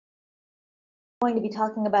Going to be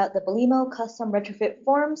talking about the Belimo Custom Retrofit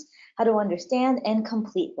forms, how to understand and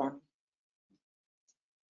complete them.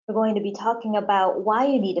 We're going to be talking about why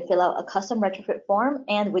you need to fill out a custom retrofit form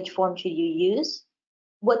and which form should you use.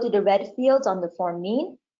 What do the red fields on the form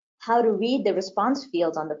mean? How to read the response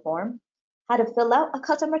fields on the form, how to fill out a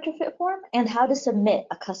custom retrofit form, and how to submit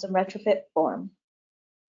a custom retrofit form.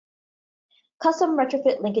 Custom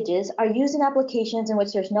retrofit linkages are used in applications in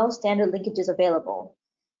which there's no standard linkages available.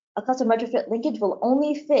 A custom retrofit linkage will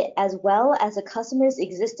only fit as well as the customer's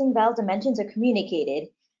existing valve dimensions are communicated.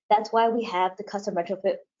 That's why we have the custom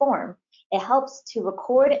retrofit form. It helps to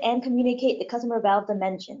record and communicate the customer valve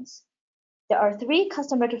dimensions. There are 3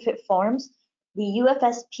 custom retrofit forms: the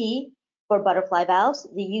UFSP for butterfly valves,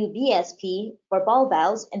 the UVSP for ball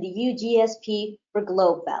valves, and the UGSP for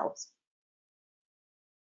globe valves.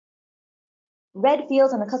 Red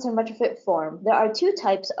fields on a custom retrofit form. There are 2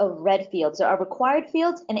 types of red fields. There are required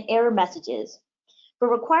fields and error messages. For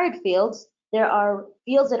required fields, there are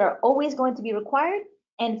fields that are always going to be required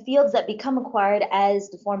and fields that become required as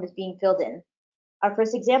the form is being filled in. Our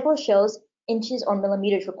first example shows inches or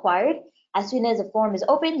millimeters required. As soon as the form is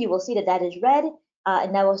opened, you will see that that is red,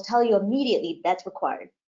 and that will tell you immediately that's required.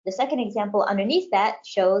 The second example underneath that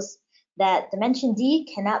shows that dimension D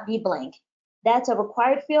cannot be blank. That's a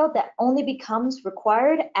required field that only becomes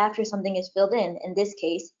required after something is filled in this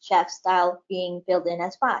case, shaft style being filled in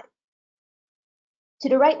as 5. To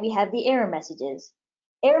the right, we have the error messages.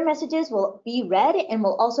 Error messages will be read and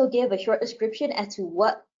will also give a short description as to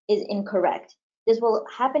what is incorrect. This will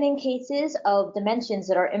happen in cases of dimensions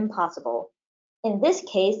that are impossible. In this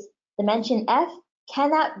case, dimension F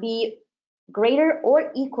cannot be greater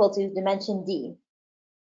or equal to dimension D.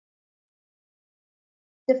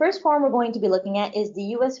 The first form we're going to be looking at is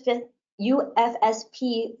the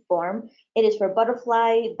UFSP form. It is for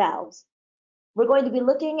butterfly valves. We're going to be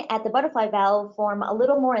looking at the butterfly valve form a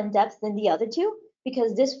little more in depth than the other 2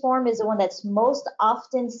 because this form is the one that's most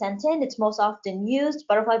often sent in, it's most often used.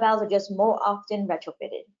 Butterfly valves are just more often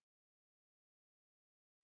retrofitted.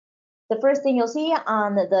 The first thing you'll see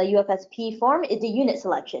on the UFSP form is the unit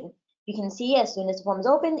selection. You can see as soon as the form is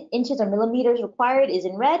open, inches or millimeters required is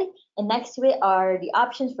in red, and next to it are the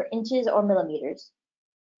options for inches or millimeters.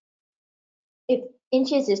 If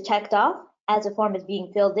inches is checked off as the form is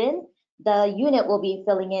being filled in, the unit will be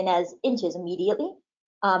filling in as inches immediately.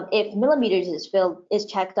 If millimeters is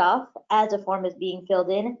checked off as the form is being filled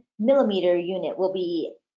in, millimeter unit will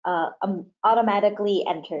be automatically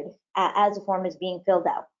entered as the form is being filled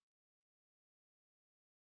out.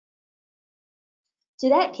 To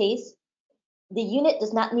that case, the unit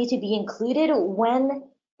does not need to be included when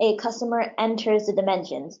a customer enters the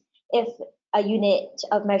dimensions. If a unit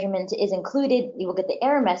of measurement is included, you will get the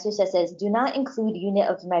error message that says, do not include unit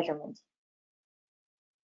of measurement.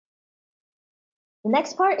 The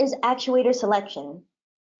next part is actuator selection.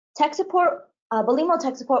 Tech support, Belimo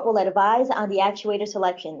tech support will advise on the actuator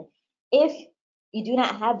selection. If you do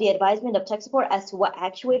not have the advisement of tech support as to what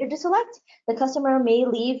actuator to select, the customer may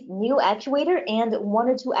leave new actuator and 1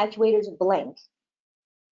 or 2 actuators blank.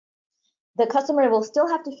 The customer will still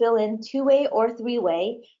have to fill in 2-way or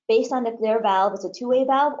 3-way based on if their valve is a 2-way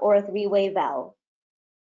valve or a 3-way valve.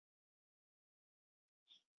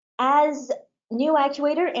 As new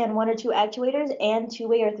actuator and 1 or 2 actuators and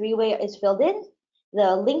 2-way or 3-way is filled in,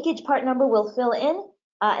 the linkage part number will fill in,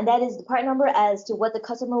 and that is the part number as to what the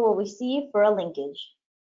customer will receive for a linkage.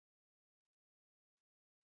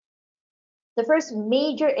 The first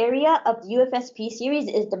major area of the UFSP series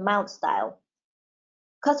is the mount style.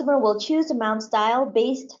 Customer will choose the mount style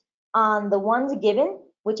based on the ones given,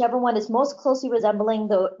 whichever one is most closely resembling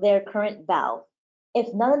their current valve.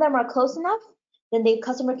 If none of them are close enough, then the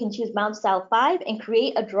customer can choose mount style 5 and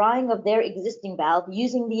create a drawing of their existing valve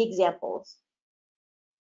using the examples.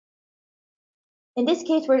 In this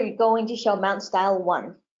case, we're going to show mount style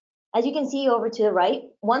 1. As you can see over to the right,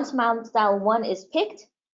 once mount style 1 is picked,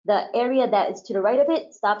 the area that is to the right of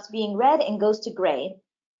it stops being red and goes to gray.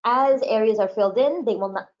 As areas are filled in, they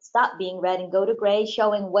will not stop being red and go to gray,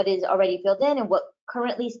 showing what is already filled in and what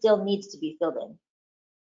currently still needs to be filled in.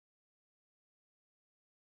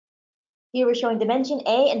 Here we're showing dimension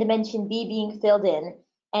A and dimension B being filled in,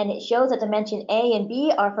 and it shows that dimension A and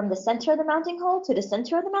B are from the center of the mounting hole to the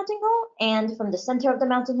center of the mounting hole, and from the center of the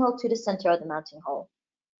mounting hole to the center of the mounting hole.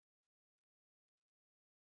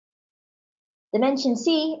 Dimension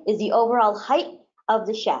C is the overall height of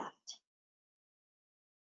the shaft.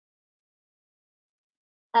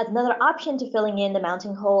 As another option to filling in the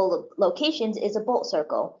mounting hole locations is a bolt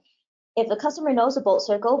circle. If the customer knows a bolt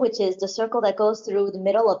circle, which is the circle that goes through the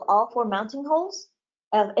middle of all 4 mounting holes,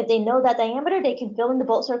 if they know that diameter, they can fill in the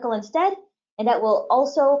bolt circle instead, And that will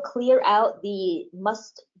also clear out the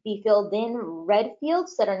must be filled in red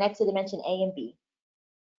fields that are next to dimension A and B.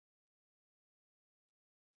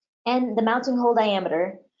 And the mounting hole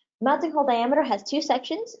diameter. Mounting hole diameter has two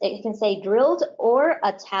sections. It can say drilled or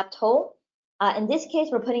a tapped hole. In this case,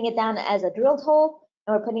 we're putting it down as a drilled hole,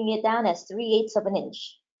 and we're putting it down as 3/8 of an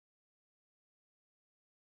inch.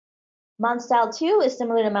 Mount style 2 is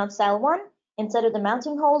similar to mount style 1. Instead of the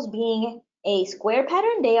mounting holes being a square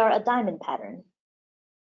pattern, they are a diamond pattern.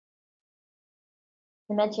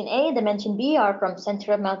 Dimension A and dimension B are from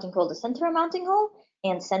center of mounting hole to center of mounting hole,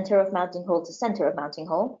 and center of mounting hole to center of mounting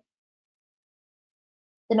hole.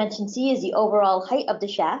 Dimension C is the overall height of the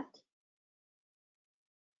shaft.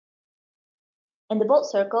 And the bolt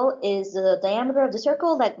circle is the diameter of the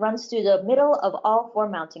circle that runs through the middle of all 4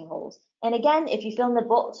 mounting holes. And again, if you fill in the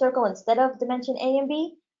bolt circle instead of dimension A and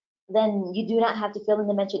B, then you do not have to fill in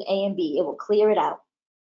dimension A and B. It will clear it out.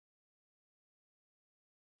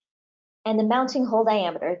 And the mounting hole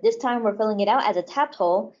diameter, this time we're filling it out as a tapped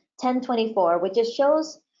hole, 1024, which just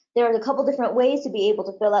shows there are a couple different ways to be able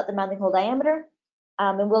to fill out the mounting hole diameter.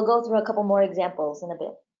 And we'll go through a couple more examples in a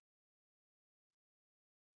bit.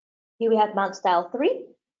 Here we have mount style 3.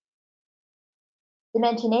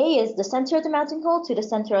 Dimension A is the center of the mounting hole to the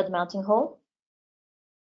center of the mounting hole.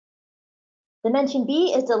 Dimension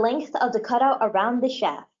B is the length of the cutout around the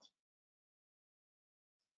shaft.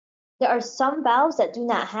 There are some valves that do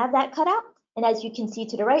not have that cutout, and as you can see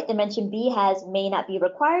to the right, dimension B has may not be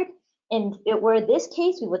required, and if it were this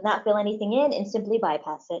case, we would not fill anything in and simply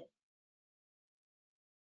bypass it.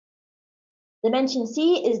 Dimension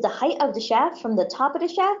C is the height of the shaft from the top of the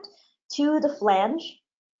shaft to the flange.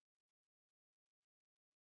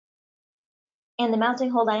 And the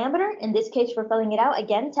mounting hole diameter, in this case we're filling it out,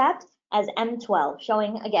 again tapped, as M12,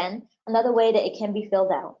 showing again another way that it can be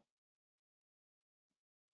filled out.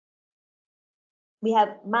 We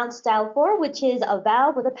have mount style 4, which is a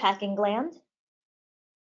valve with a packing gland.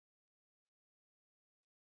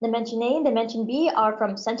 Dimension A and dimension B are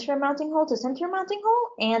from center of mounting hole to center of mounting hole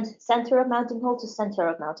and center of mounting hole to center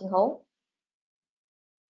of mounting hole.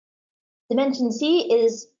 Dimension C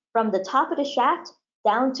is from the top of the shaft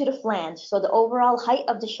down to the flange, so the overall height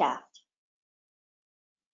of the shaft.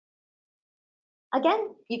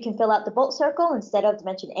 Again, you can fill out the bolt circle instead of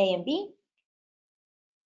dimension A and B.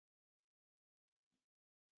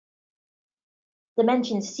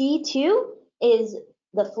 Dimension C2 is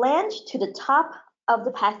the flange to the top of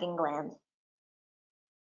the packing gland.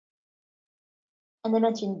 And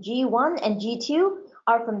dimension G1 and G2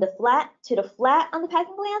 are from the flat to the flat on the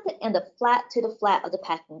packing gland and the flat to the flat of the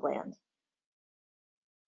packing gland.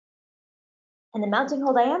 And the mounting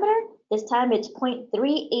hole diameter, this time it's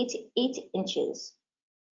 0.388 inches.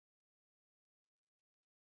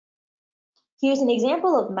 Here's an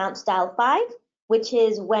example of mount style 5, which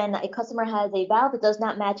is when a customer has a valve that does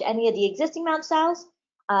not match any of the existing mount styles.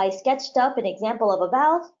 I sketched up an example of a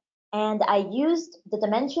valve, and I used the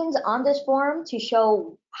dimensions on this form to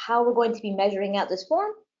show how we're going to be measuring out this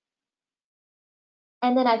form.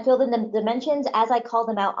 And then I filled in the dimensions as I called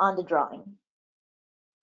them out on the drawing.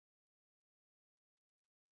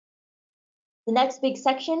 The next big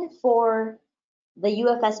section for the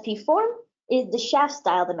UFSP form is the shaft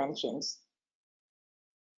style dimensions.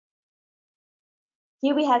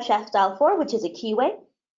 Here we have shaft style 4, which is a keyway.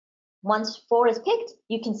 Once 4 is picked,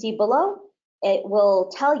 you can see below, it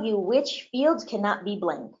will tell you which fields cannot be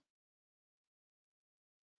blank.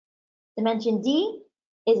 Dimension D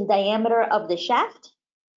is the diameter of the shaft.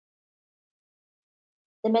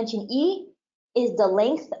 Dimension E is the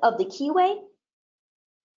length of the keyway.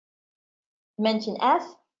 Dimension F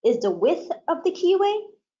is the width of the keyway.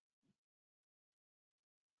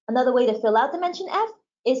 Another way to fill out dimension F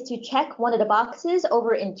is to check one of the boxes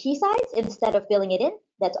over in key size instead of filling it in.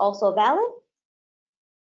 That's also valid.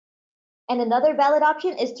 And another valid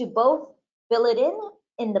option is to both fill it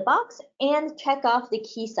in the box and check off the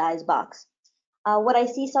key size box. What I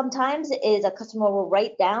see sometimes is a customer will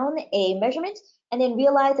write down a measurement and then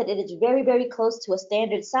realize that it is very, very close to a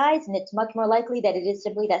standard size, and it's much more likely that it is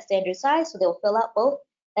simply that standard size, so they'll fill out both.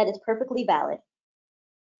 That is perfectly valid.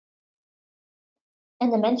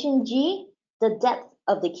 And dimension G, the depth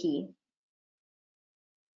of the key.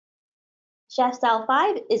 Shaft style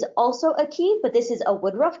 5 is also a key, but this is a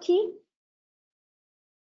Woodruff key.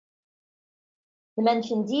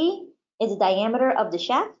 Dimension D is the diameter of the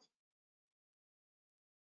shaft.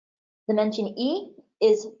 Dimension E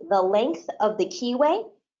is the length of the keyway.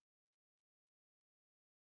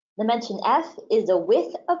 Dimension F is the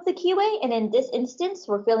width of the keyway, and in this instance,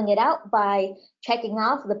 we're filling it out by checking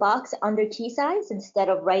off the box under key size instead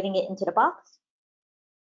of writing it into the box.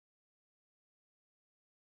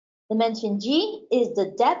 Dimension G is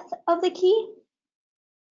the depth of the key.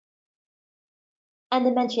 And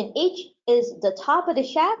dimension H is the top of the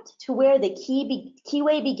shaft to where the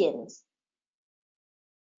keyway begins.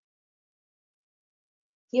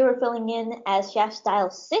 Here we're filling in as shaft style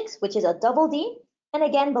 6, which is a double D. And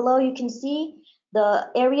again, below you can see the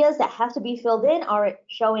areas that have to be filled in are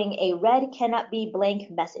showing a red cannot be blank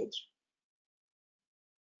message.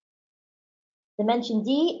 Dimension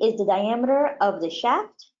D is the diameter of the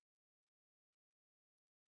shaft.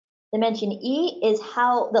 Dimension E is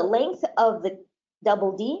the length of the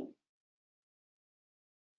double D.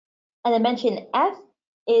 And dimension F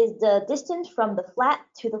is the distance from the flat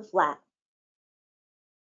to the flat.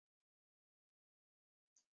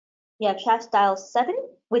 We have shaft style 7,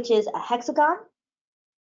 which is a hexagon.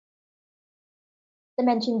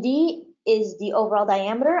 Dimension D is the overall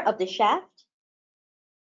diameter of the shaft.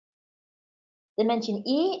 Dimension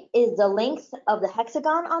E is the length of the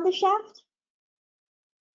hexagon on the shaft.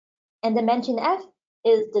 And dimension F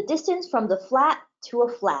is the distance from the flat to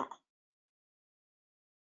a flat.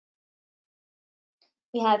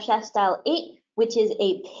 We have shaft style 8, which is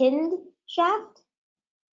a pinned shaft.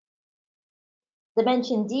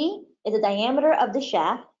 Dimension D is the diameter of the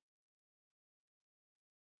shaft.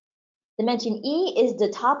 Dimension E is the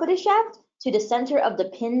top of the shaft to the center of the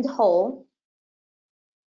pinned hole.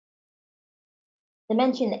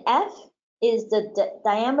 Dimension F is the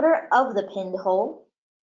diameter of the pinned hole.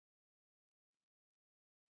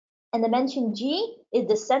 And dimension G is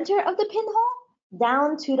the center of the pinned hole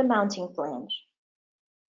down to the mounting flange.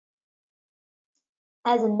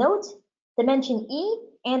 As a note, dimension E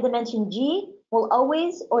and dimension G will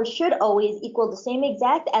always or should always equal the same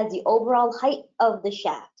exact as the overall height of the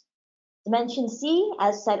shaft. Dimension C,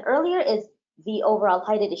 as said earlier, is the overall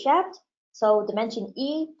height of the shaft. So dimension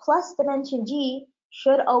E plus dimension G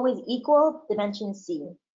should always equal dimension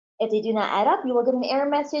C. If they do not add up, you will get an error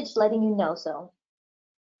message letting you know so.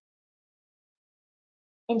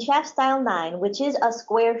 In shaft style 9, which is a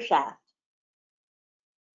square shaft.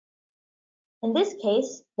 In this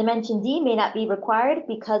case, dimension D may not be required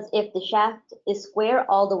because if the shaft is square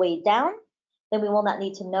all the way down, then we will not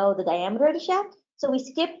need to know the diameter of the shaft. So we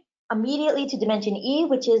skip immediately to dimension E,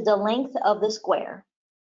 which is the length of the square.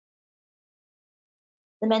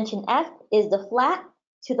 Dimension F is the flat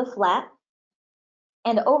to the flat.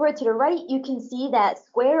 And over to the right, you can see that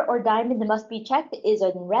square or diamond must be checked is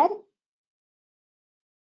in red.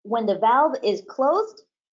 When the valve is closed,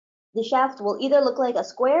 the shaft will either look like a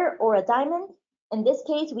square or a diamond. In this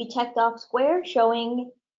case, we checked off square, showing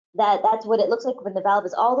that that's what it looks like when the valve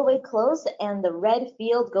is all the way closed and the red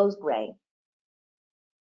field goes gray.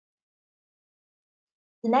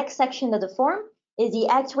 The next section of the form is the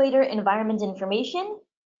actuator environment information.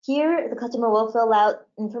 Here, the customer will fill out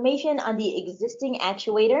information on the existing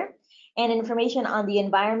actuator and information on the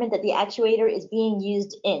environment that the actuator is being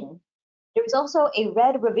used in. There is also a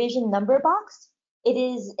red revision number box. It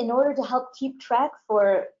is in order to help keep track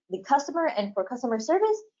for the customer and for customer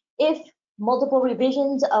service if multiple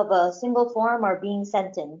revisions of a single form are being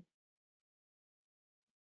sent in.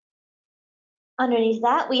 Underneath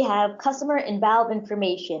that, we have customer and valve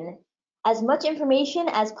information. As much information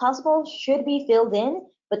as possible should be filled in,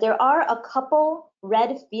 but there are a couple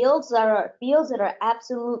red fields that are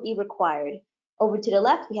absolutely required. Over to the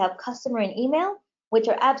left, we have customer and email, which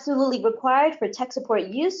are absolutely required for tech support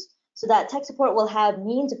use, so that tech support will have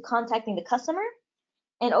means of contacting the customer.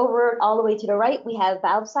 And over all the way to the right, we have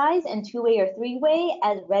valve size and two-way or three-way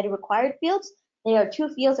as red required fields. They are two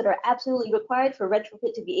fields that are absolutely required for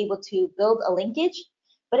retrofit to be able to build a linkage.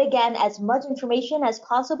 But again, as much information as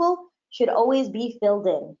possible should always be filled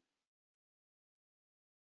in.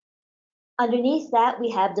 Underneath that, we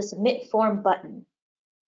have the submit form button.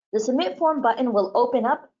 The submit form button will open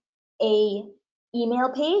up a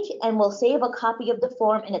email page and will save a copy of the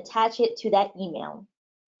form and attach it to that email.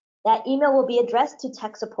 That email will be addressed to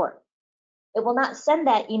tech support. It will not send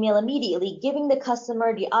that email immediately, giving the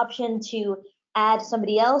customer the option to add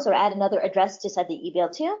somebody else or add another address to send the email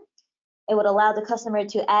to. It would allow the customer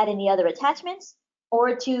to add any other attachments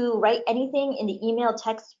or to write anything in the email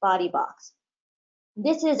text body box.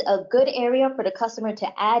 This is a good area for the customer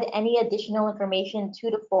to add any additional information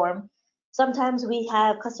to the form. Sometimes we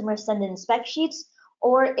have customers send in spec sheets,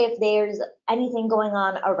 or if there's anything going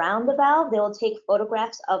on around the valve, they will take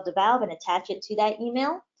photographs of the valve and attach it to that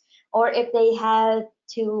email. Or if they had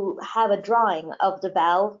to have a drawing of the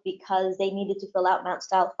valve because they needed to fill out mount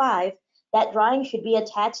style 5, that drawing should be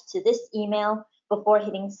attached to this email before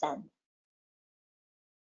hitting send.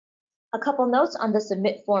 A couple notes on the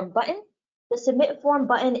submit form button. The submit form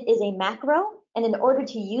button is a macro, and in order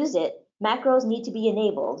to use it, macros need to be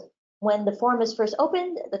enabled. when the form is first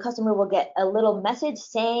opened, the customer will get a little message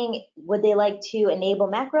saying, would they like to enable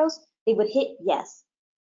macros? They would hit yes.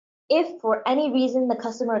 If for any reason the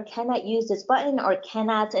customer cannot use this button or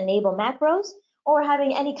cannot enable macros or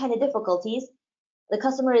having any kind of difficulties, the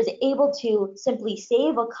customer is able to simply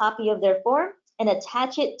save a copy of their form and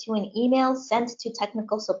attach it to an email sent to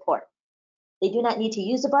technical support. They do not need to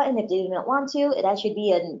use the button if they do not want to. That should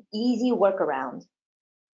be an easy workaround.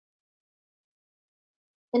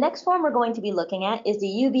 The next form we're going to be looking at is the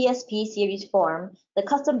UBSP series form, the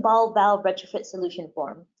custom ball valve retrofit solution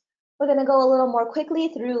form. We're going to go a little more quickly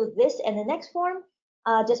through this and the next form,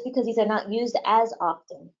 just because these are not used as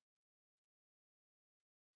often.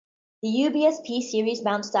 The UBSP series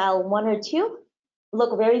mount style 1 or 2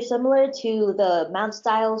 look very similar to the mount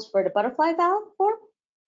styles for the butterfly valve form.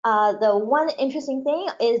 The one interesting thing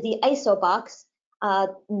is the ISO box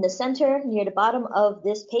in the center near the bottom of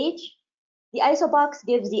this page. The ISO box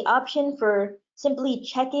gives the option for simply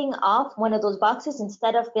checking off one of those boxes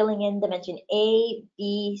instead of filling in dimension A,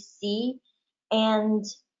 B, C, and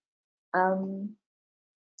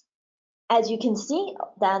as you can see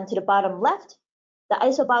down to the bottom left, the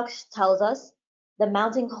ISO box tells us the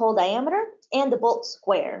mounting hole diameter and the bolt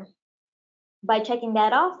square. By checking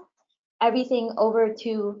that off, everything over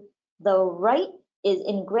to the right is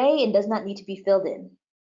in gray and does not need to be filled in.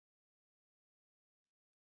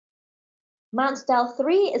 Mount style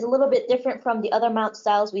 3 is a little bit different from the other mount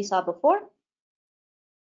styles we saw before.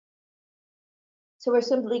 So we're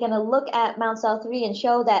simply going to look at mount style 3 and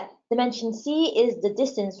show that dimension C is the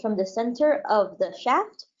distance from the center of the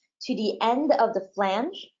shaft to the end of the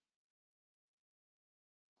flange.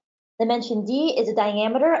 Dimension D is the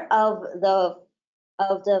diameter of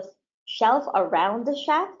the shelf around the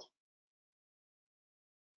shaft.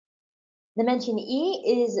 Dimension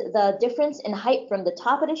E is the difference in height from the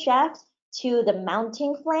top of the shaft to the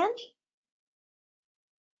mounting flange.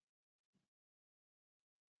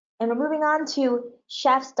 And we're moving on to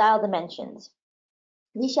shaft style dimensions.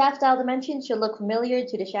 These shaft style dimensions should look familiar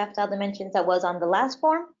to the shaft style dimensions that was on the last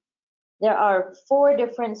form. There are 4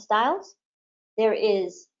 different styles. There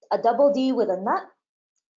is a double D with a nut,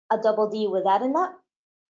 a double D without a nut,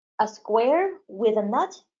 a square with a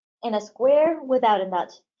nut, and a square without a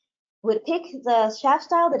nut. Would pick the shaft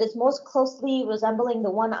style that is most closely resembling the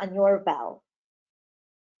one on your valve.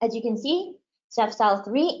 As you can see, shaft style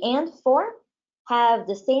 3 and 4 have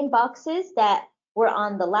the same boxes that were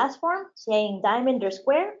on the last form, saying diamond or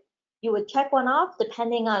square. You would check one off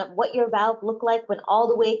depending on what your valve looked like when all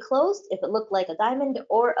the way closed, if it looked like a diamond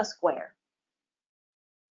or a square.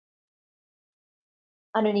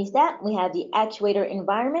 Underneath that, we have the actuator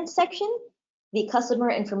environment section, the customer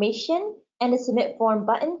information, and the submit form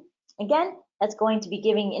button. Again, that's going to be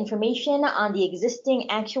giving information on the existing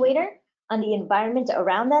actuator, on the environment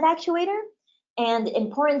around that actuator, and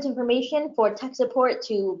important information for tech support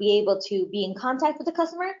to be able to be in contact with the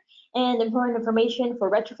customer, and important information for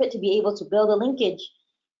retrofit to be able to build a linkage.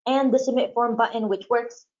 And the submit form button, which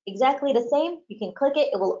works exactly the same. You can click it,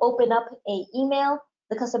 it will open up an email.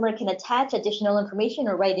 The customer can attach additional information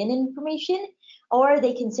or write in information, or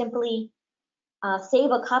they can simply save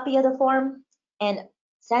a copy of the form and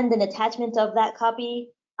send an attachment of that copy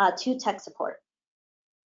to tech support.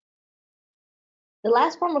 The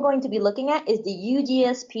last form we're going to be looking at is the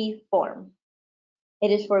UGSP form.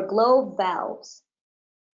 It is for globe valves.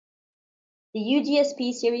 The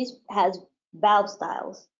UGSP series has valve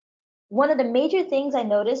styles. One of the major things I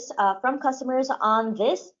noticed from customers on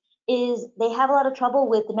this is they have a lot of trouble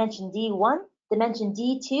with dimension D1, dimension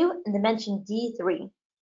D2, and dimension D3.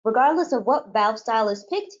 Regardless of what valve style is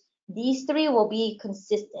picked, these 3 will be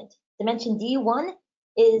consistent. Dimension D1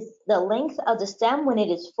 is the length of the stem when it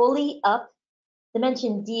is fully up.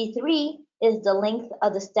 Dimension D3 is the length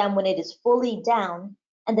of the stem when it is fully down.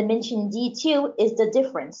 And dimension D2 is the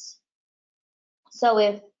difference. So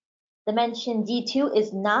if dimension D2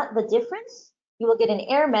 is not the difference, you will get an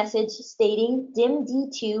error message stating dim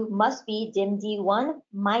D2 must be dim D1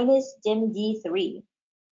 minus dim D3.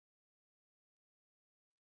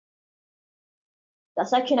 The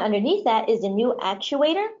section underneath that is the new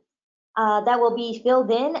actuator that will be filled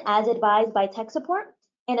in as advised by tech support.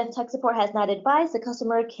 And if tech support has not advised, the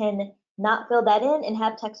customer can not fill that in and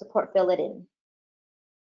have tech support fill it in.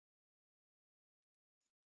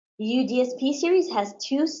 The UGSP series has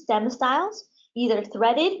 2 stem styles, either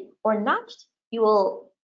threaded or notched. You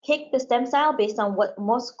will pick the stem style based on what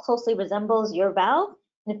most closely resembles your valve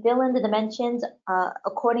and fill in the dimensions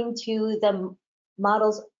according to the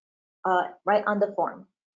models right on the form.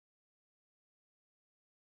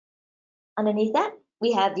 Underneath that,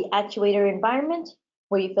 we have the actuator environment,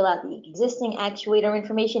 where you fill out the existing actuator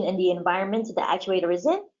information and the environment the actuator is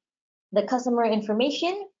in. The customer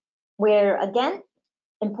information, where again,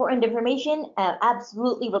 important information,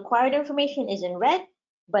 absolutely required information is in red,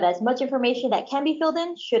 but as much information that can be filled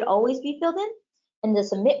in should always be filled in. And the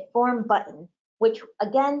submit form button, which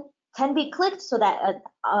again can be clicked so that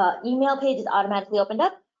an email page is automatically opened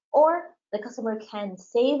up, or the customer can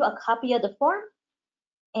save a copy of the form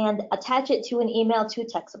and attach it to an email to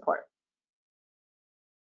tech support.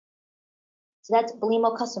 So that's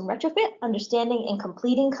Belimo Custom Retrofit, understanding and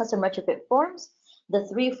completing custom retrofit forms. The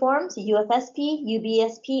 3 forms, UFSP,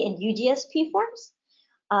 UBSP, and UGSP forms.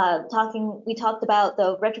 We talked about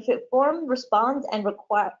the retrofit form response and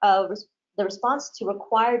the response to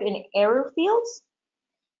required and error fields.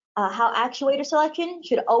 How actuator selection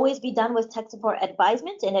should always be done with tech support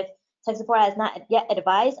advisement, and if tech support has not yet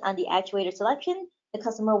advised on the actuator selection, the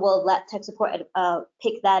customer will let tech support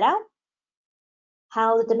pick that out.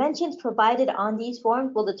 How the dimensions provided on these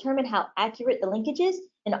forms will determine how accurate the linkage is,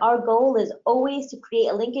 and our goal is always to create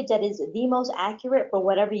a linkage that is the most accurate for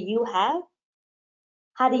whatever you have.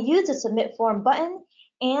 How to use the submit form button,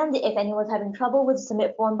 and if anyone's having trouble with the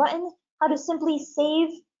submit form button, how to simply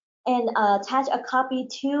save and attach a copy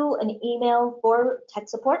to an email for tech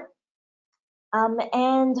support.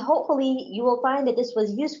 And hopefully you will find that this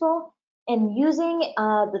was useful in using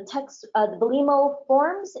the Belimo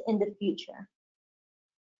forms in the future.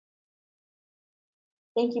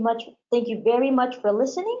 Thank you very much for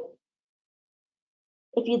listening.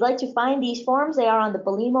 If you'd like to find these forms, they are on the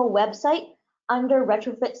Belimo website under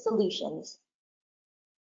Retrofit Solutions.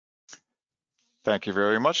 Thank you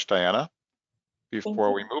very much, Diana.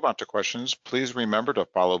 Before we move on to questions, please remember to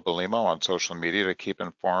follow Belimo on social media to keep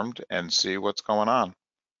informed and see what's going on.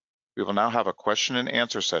 We will now have a question and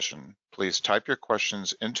answer session. Please type your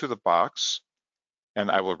questions into the box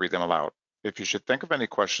and I will read them aloud. If you should think of any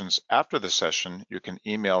questions after the session, you can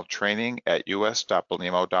email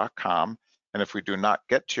training@us.belimo.com, and if we do not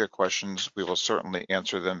get to your questions, we will certainly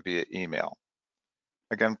answer them via email.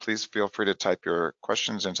 Again, please feel free to type your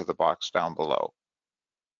questions into the box down below.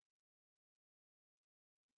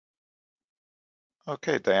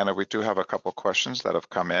 Okay, Diana, we do have a couple questions that have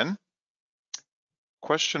come in.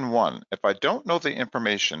 Question 1, if I don't know the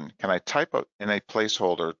information, can I type in a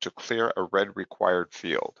placeholder to clear a red required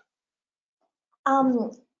field?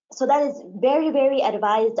 So that is very, very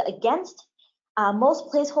advised against.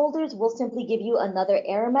 Most placeholders will simply give you another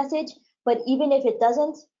error message, but even if it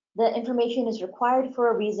doesn't, the information is required for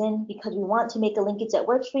a reason because we want to make a linkage that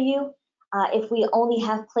works for you. If we only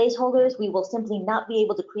have placeholders, we will simply not be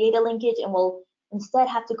able to create a linkage and we'll instead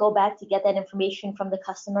have to go back to get that information from the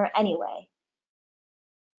customer anyway.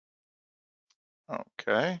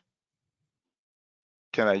 Okay.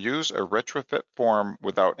 Can I use a retrofit form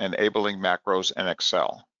without enabling macros in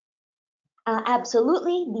Excel?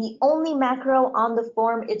 Absolutely. The only macro on the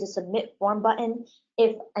form is a submit form button.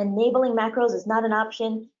 If enabling macros is not an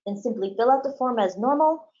option, then simply fill out the form as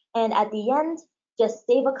normal. And at the end, just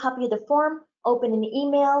save a copy of the form, open an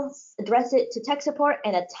email, address it to tech support,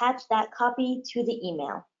 and attach that copy to the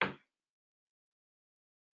email.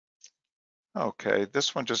 Okay,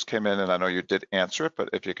 this one just came in and I know you did answer it, but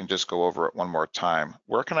if you can just go over it one more time.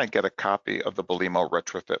 Where can I get a copy of the Belimo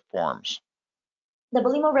retrofit forms? The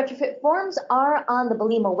Belimo retrofit forms are on the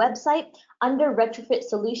Belimo website under Retrofit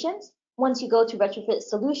Solutions. Once you go to Retrofit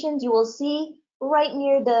Solutions, you will see right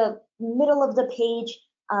near the middle of the page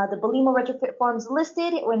the Belimo retrofit forms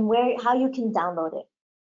listed and how you can download it.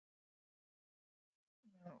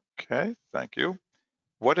 Okay, thank you.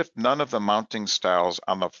 What if none of the mounting styles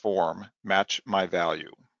on the form match my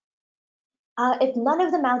value? If none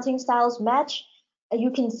of the mounting styles match,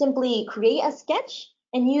 you can simply create a sketch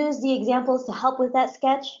and use the examples to help with that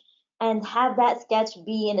sketch and have that sketch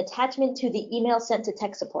be an attachment to the email sent to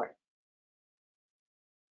tech support.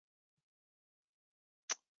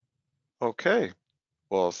 Okay,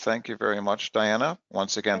 well, thank you very much, Diana.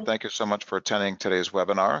 Once again, thank you so much for attending today's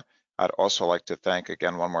webinar. I'd also like to thank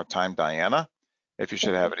again one more time, Diana. If you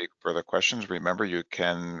should have any further questions, remember you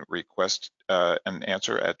can request an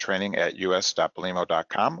answer at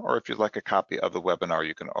training@us.belimo.com, or if you'd like a copy of the webinar,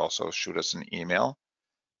 you can also shoot us an email.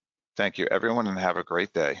 Thank you, everyone, and have a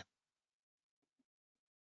great day.